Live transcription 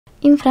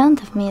In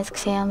front of me is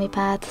XIAOMI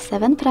Pad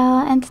 7 Pro,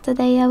 and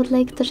today I would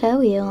like to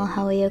show you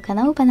how you can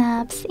open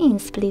apps in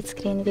split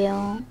screen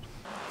view.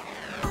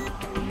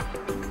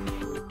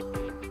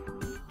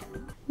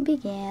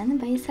 Begin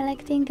by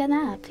selecting an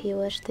app you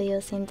wish to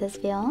use in this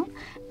view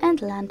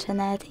and launching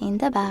it in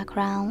the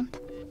background.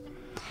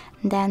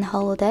 Then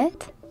hold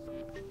it,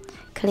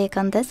 click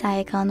on this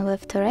icon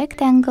with two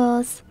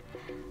rectangles,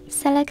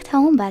 select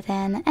Home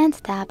button and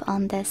tap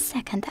on the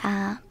second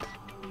app.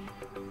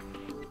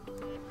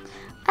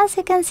 As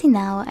you can see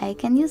now, I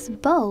can use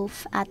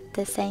both at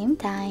the same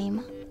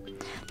time.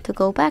 To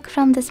go back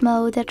from this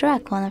mode,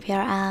 drag one of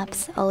your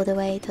apps all the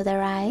way to the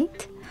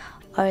right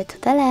or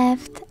to the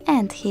left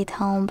and hit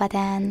Home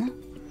button.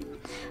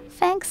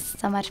 Thanks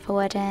so much for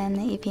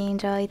watching. If you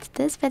enjoyed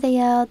this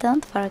video,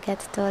 don't forget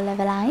to leave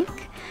a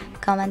like,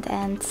 comment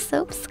and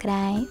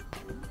subscribe.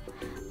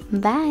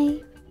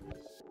 Bye!